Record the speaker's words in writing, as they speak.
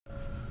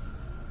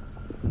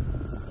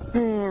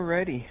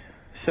Alrighty.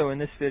 So in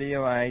this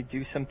video, I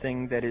do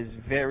something that is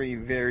very,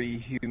 very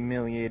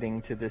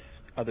humiliating to this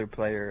other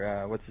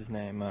player. What's his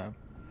name?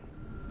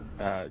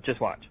 Just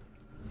watch.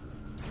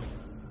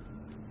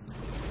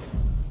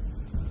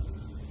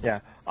 Yeah,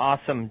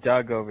 awesome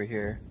Doug over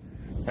here.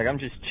 Like, I'm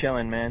just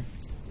chilling, man.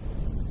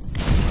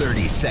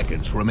 30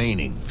 seconds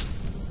remaining.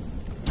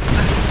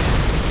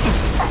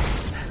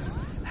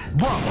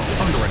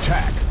 Bravo under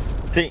attack.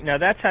 See, now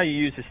that's how you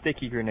use a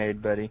sticky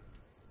grenade, buddy.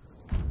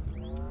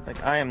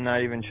 Like, I am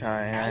not even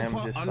trying. I am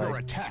just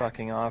like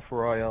fucking off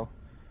royal.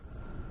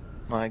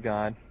 My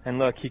god. And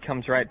look, he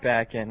comes right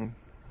back and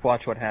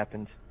watch what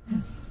happens.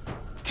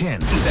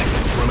 10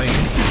 seconds remaining.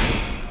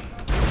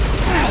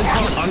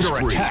 Alpha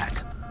under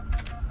attack.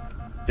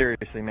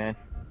 Seriously, man.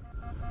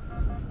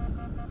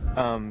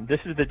 This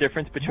is the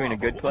difference between a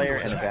good player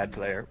and a bad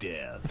player.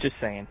 Just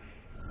saying.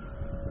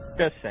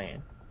 Just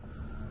saying.